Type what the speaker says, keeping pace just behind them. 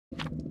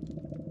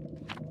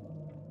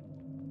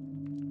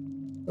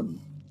the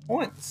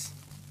points.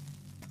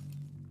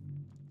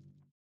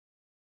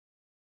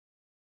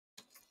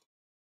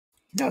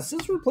 Now,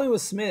 since we're playing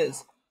with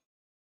Smiz,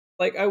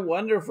 like, I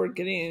wonder if we're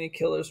getting any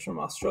killers from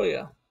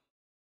Australia.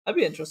 That'd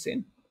be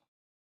interesting.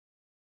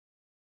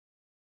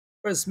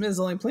 Whereas Smiz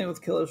only playing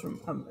with killers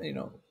from,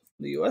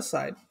 the US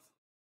side.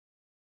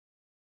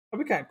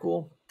 That'd be kind of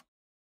cool.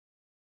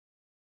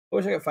 I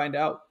wish I could find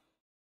out.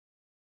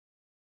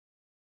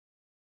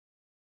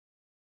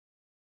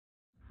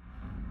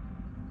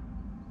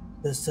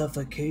 The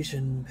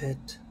suffocation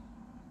pit.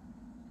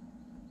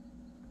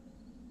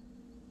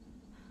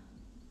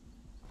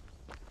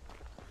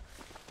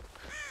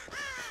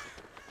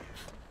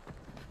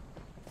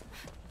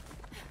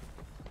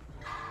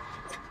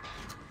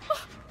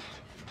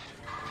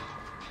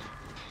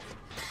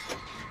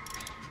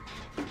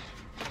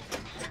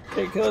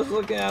 Okay, killer's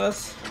looking at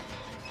us.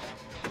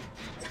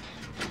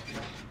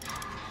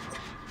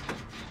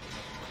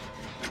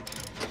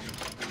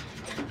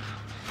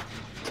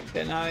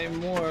 Okay, not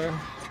anymore.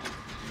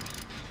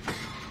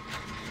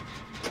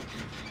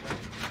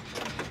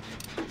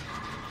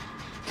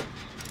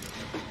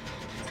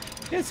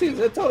 Can't see, is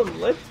that totem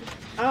lit?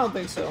 I don't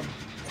think so.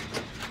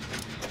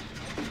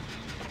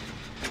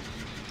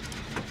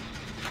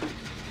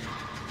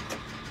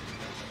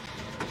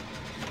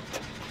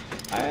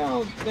 I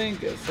don't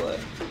think it's lit.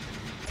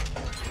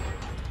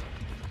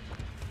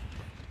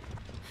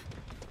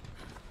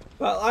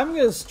 Well, I'm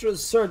gonna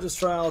start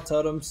destroying all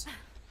totems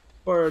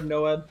for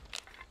Noed.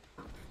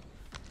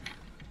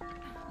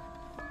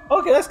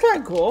 Okay, that's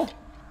kind of cool.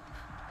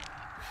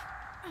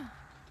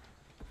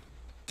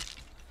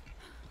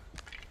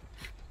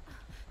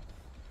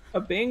 A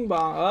bing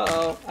bong.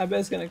 Uh-oh. I bet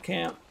it's gonna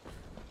camp.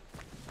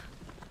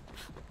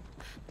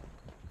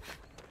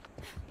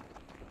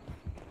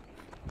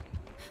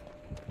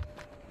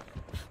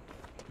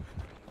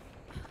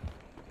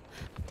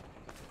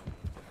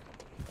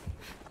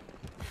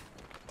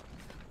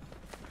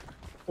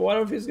 What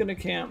if he's gonna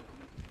camp?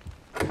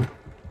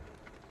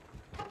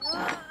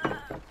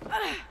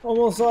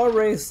 Almost all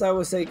wraiths, I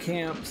would say,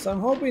 camp. So I'm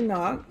hoping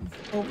not.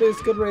 Hopefully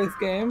it's a good wraith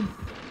game.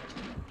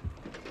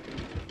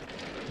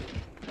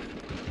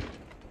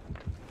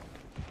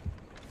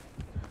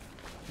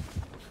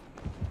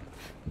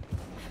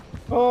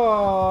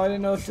 Oh, I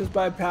didn't know she was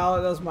by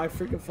pallet. That was my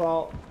freaking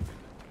fault.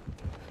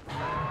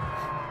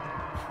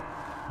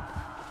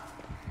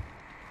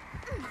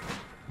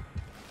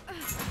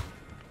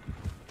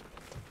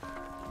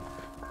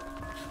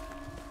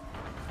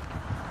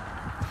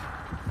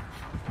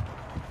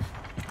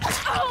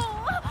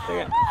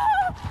 Take it.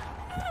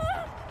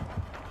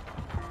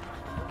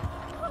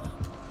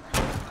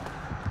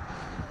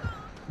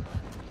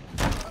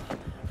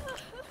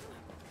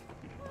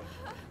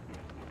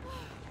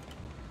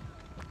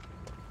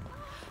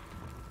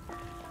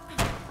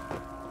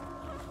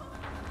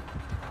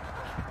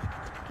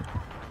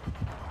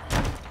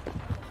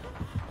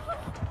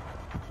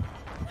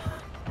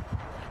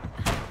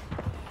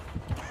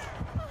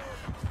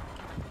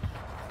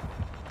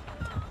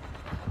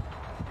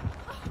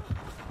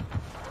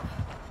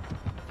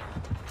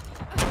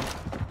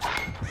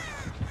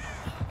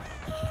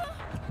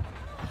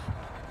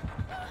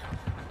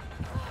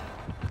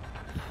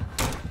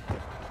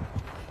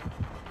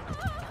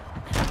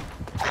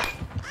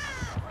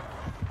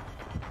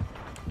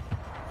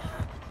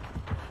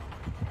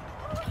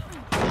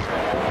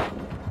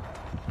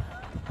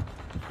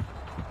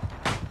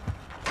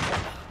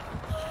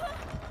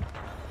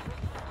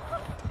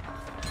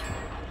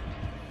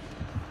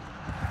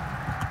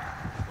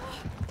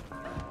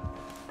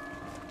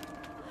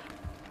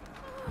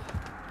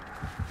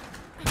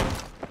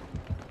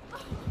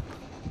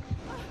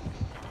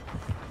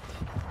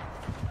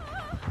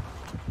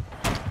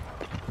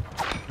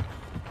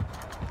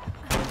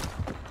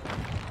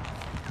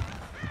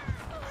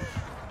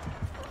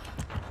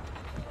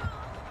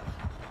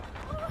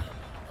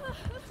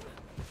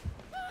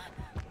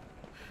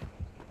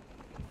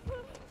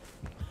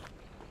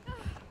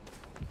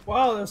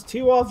 Wow, there's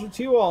T-wall after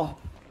T-wall.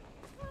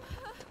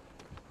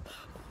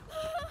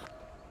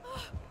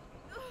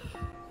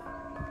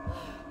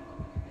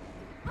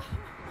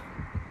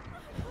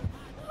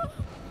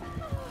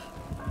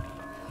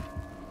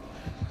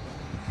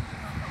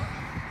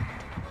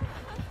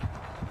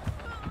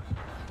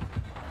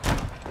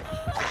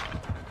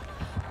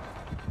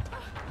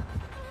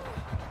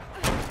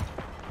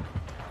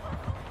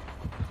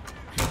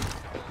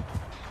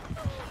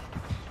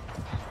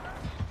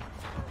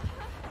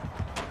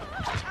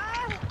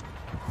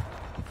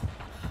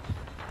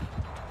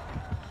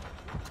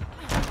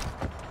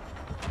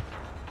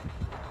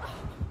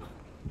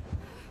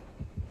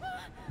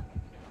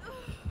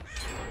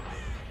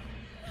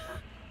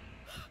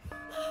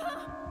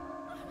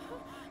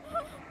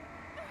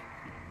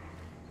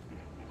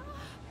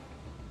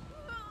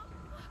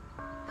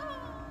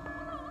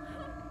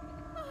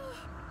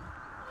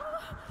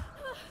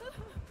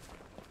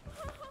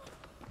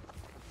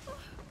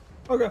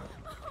 Okay.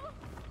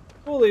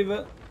 We'll leave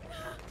it.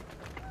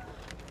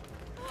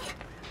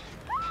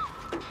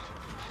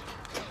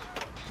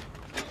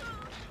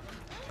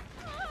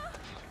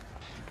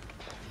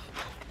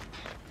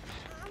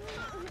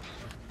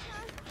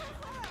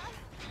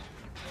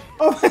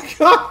 Oh my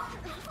god!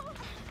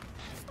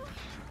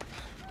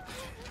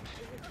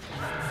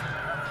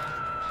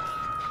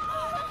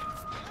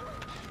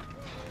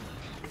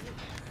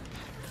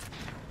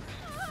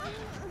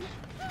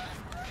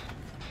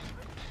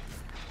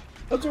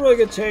 That's a really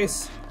good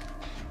chase.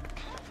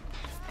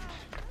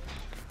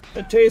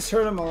 The chase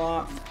hurt him a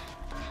lot.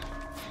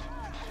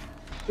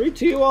 3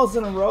 T-walls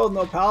in a row with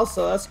no palace,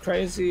 so that's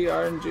crazy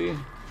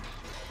RNG.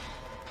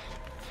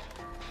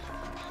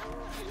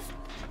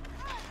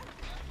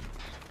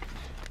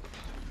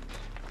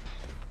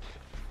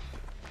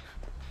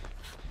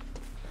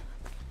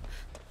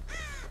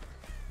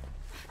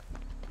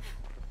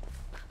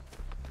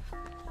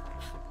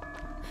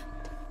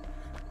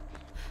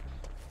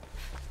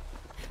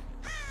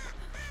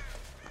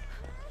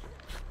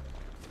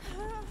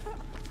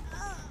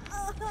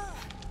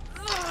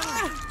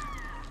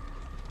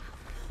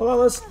 Hold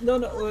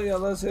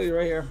on, let's hit you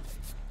right here.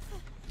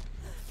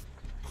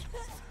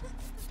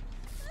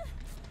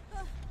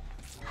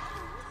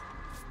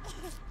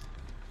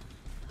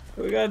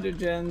 We gotta do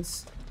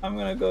gens. I'm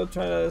gonna go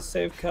try to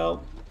save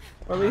Kelp,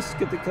 or at least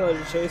get the killer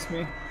to chase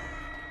me.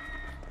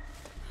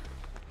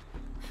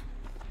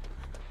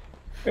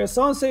 Here,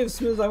 someone save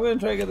Smooth. I'm gonna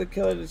try to get the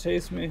killer to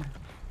chase me.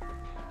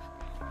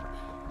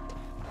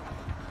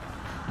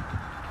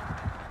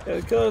 Yeah,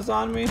 the killer's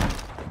on me.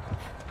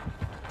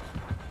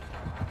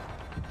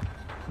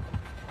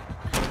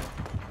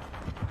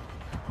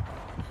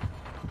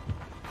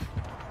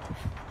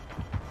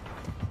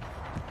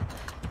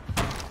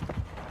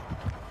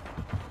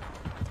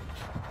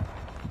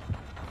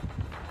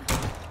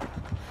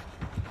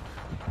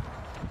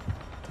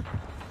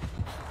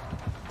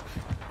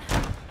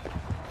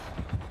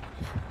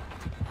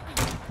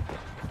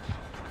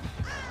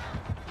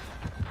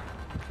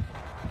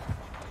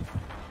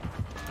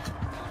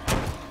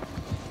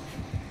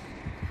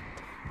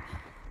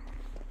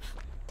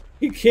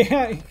 You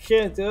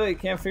can't do it, you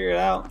can't figure it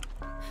out.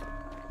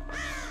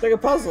 It's like a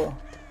puzzle.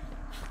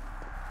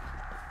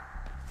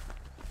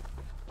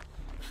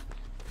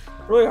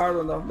 Really hard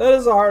one though. That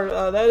is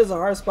a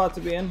hard spot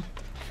to be in.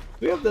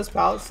 We have this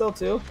pallet still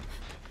too.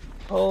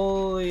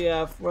 Holy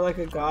F, we're like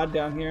a god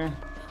down here.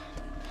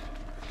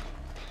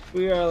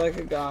 We are like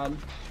a god.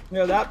 We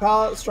have that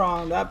pallet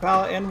strong, that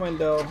pallet and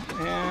window,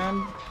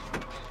 and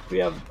we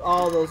have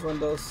all those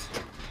windows.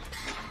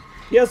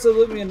 He has to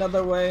loot me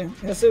another way.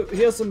 He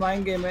has to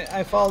mind game it.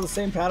 I follow the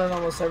same pattern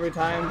almost every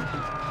time.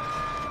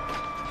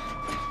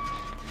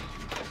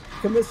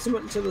 Commits too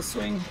much to the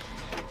swing.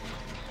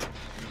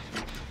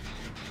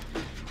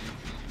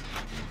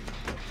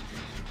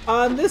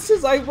 This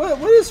is what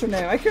is her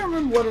name? I can't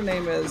remember what her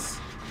name is.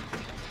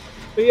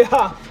 But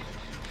yeah,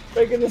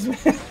 breaking this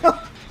man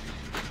up.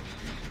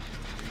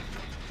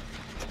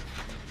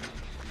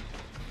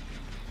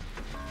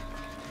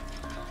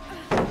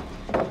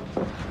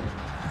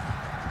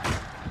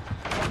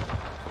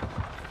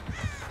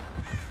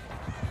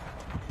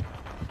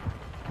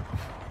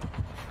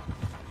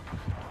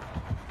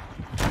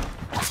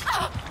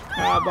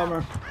 Ah,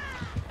 bummer.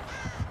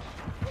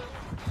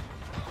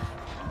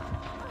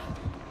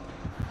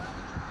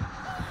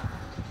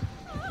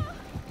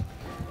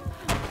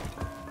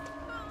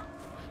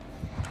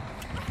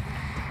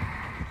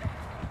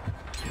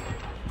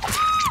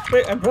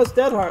 Wait, I pressed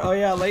dead hard. Oh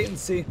yeah,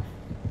 latency.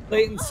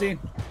 Latency.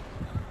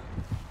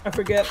 I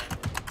forget.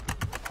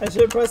 I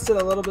should have pressed it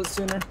a little bit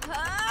sooner.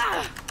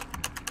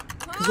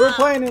 Cause we're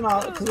playing with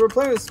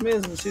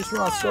Smiz and she's from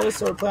Australia,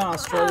 so we're playing on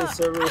Australia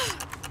servers.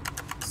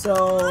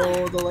 So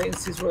the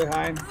latency is really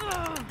high.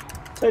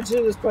 So I should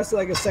have just pressed it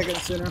like a second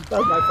sooner. That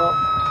was my fault.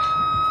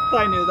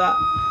 I knew that.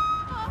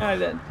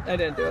 And I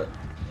didn't do it.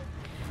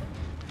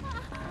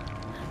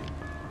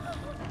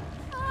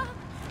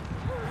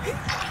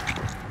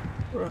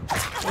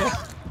 Yeah.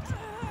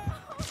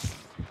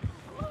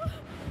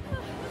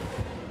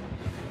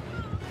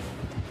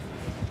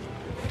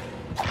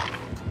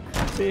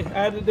 See, I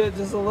had to do it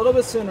just a little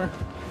bit sooner.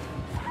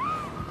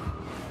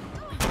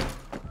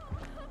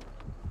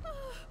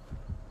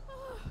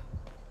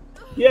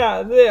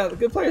 Yeah, the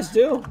good players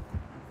do.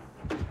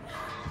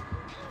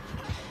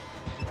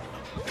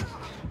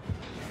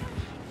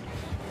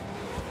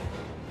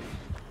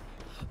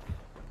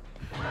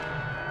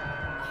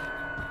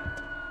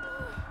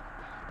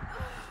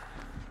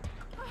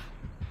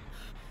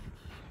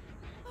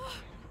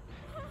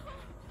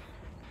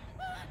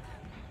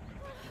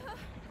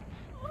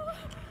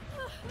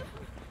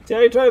 See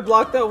how you try to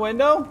block that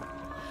window?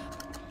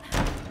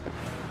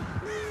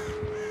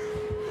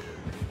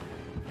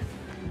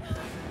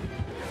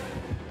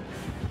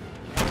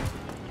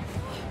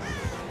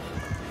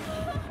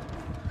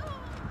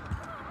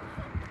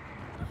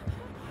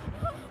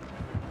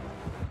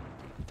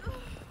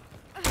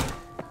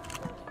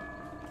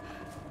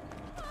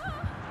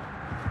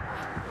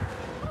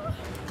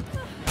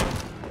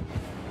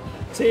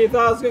 See, I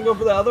thought I was gonna go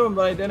for the other one,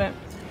 but I didn't.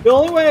 The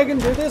only way I can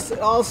do this,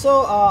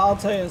 also, I'll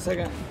tell you in a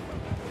second.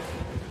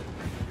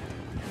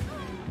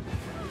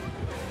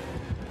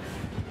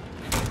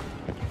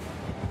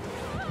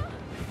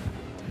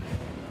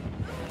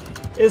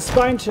 Is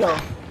spine chill.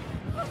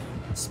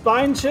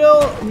 Spine chill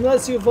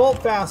lets you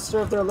vault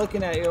faster if they're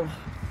looking at you.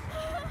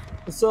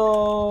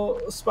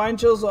 So spine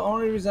chill is the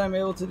only reason I'm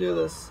able to do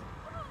this.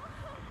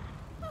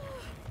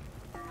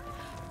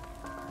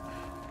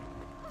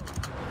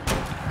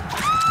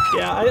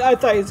 Yeah, I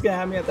thought he was gonna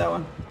have me at that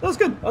one. That was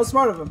good. That was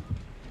smart of him.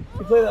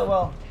 He played that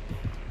well.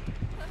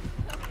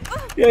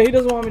 Yeah, he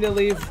doesn't want me to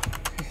leave.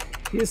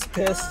 He's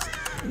pissed.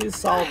 He's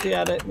salty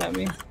at it, at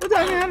me. But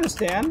I mean, I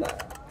understand.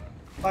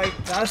 Like,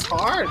 that's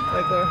hard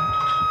right there.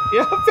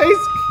 Yeah,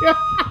 face. Yeah.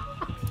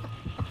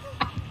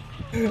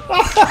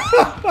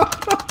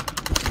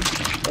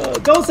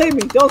 Don't save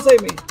me. Don't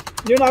save me.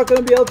 You're not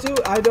going to be able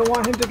to. I don't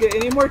want him to get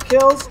any more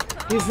kills.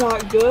 He's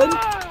not good.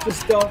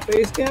 Just don't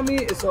face cam me.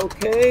 It's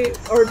okay.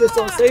 Or just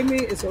don't save me.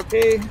 It's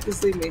okay.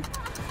 Just leave me.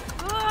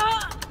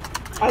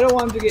 I don't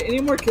want him to get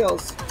any more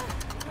kills.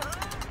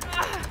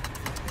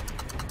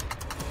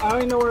 I don't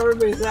even know where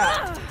everybody's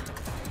at.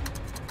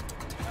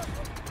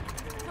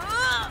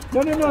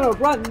 No, no, no, no.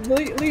 Run.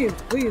 Leave,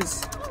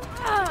 please.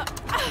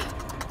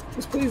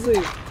 Just please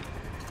leave.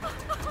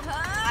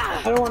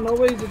 I don't want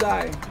nobody to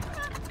die.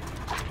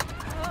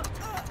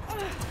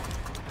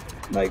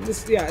 Like,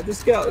 this, yeah,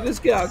 just get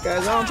out,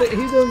 guys. I don't think he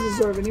doesn't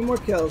deserve any more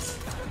kills.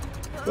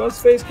 You want to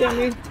face cam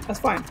me? That's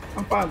fine.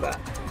 I'm fine with that.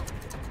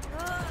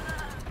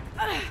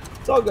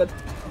 It's all good.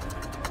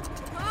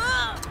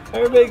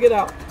 Everybody get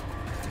out.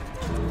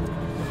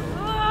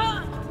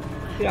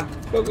 Yeah,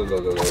 go, go,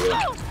 go, go, go,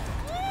 go.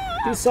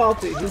 He's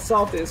salty. He's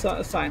salty. It's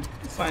fine.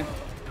 It's fine.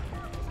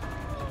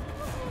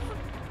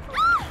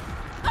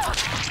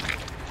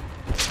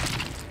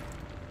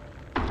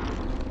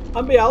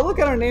 I'll look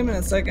at her name in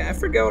a second. I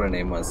forget what her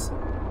name was.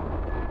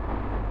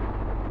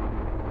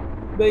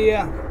 But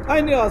yeah,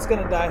 I knew I was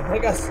gonna die.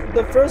 Like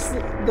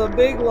the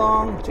big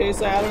long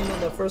chase I had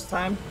him the first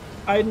time,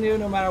 I knew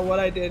no matter what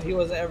I did, he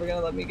wasn't ever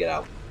gonna let me get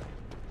out.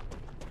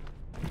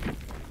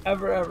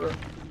 Ever, ever.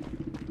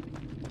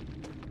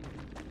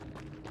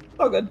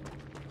 Oh, good.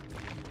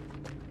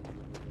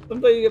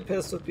 Sometimes you get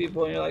pissed with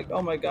people and you're like,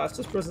 oh my gosh,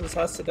 this person just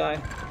has to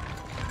die.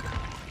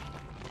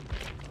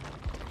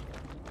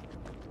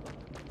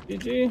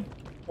 GG.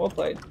 Well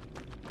played.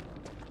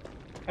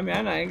 I mean,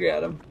 I'm not angry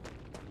at him.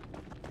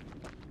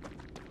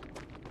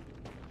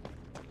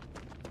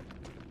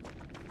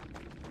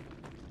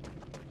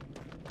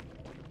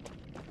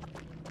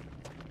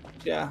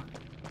 Yeah.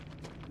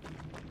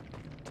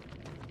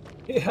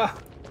 Yeah.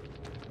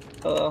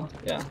 Hello.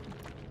 Yeah.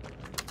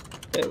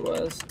 It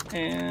was.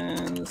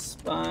 And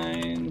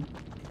spine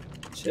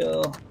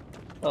chill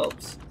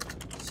helps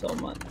so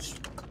much.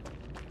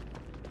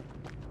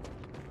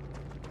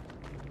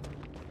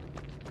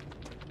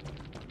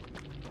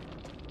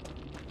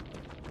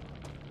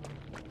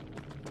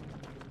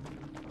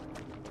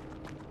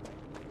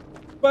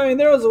 But I mean,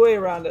 there was a way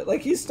around it. Like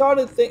he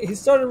started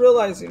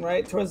realizing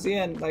right towards the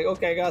end, like,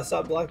 okay, I gotta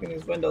stop blocking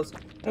these windows,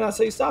 and that's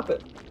how you stop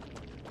it.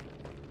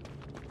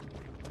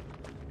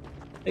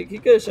 Like he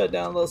could have shut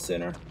down a little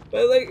sooner,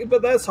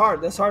 but that's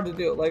hard. That's hard to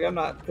do. Like I'm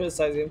not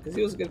criticizing him because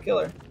he was a good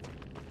killer.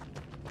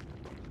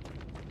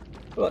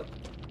 But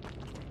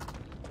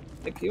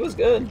like he was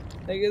good.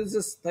 Like it was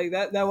just like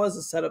that. That was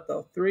a setup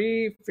though.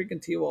 3 freaking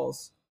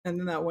T-walls, and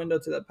then that window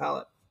to that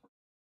pallet.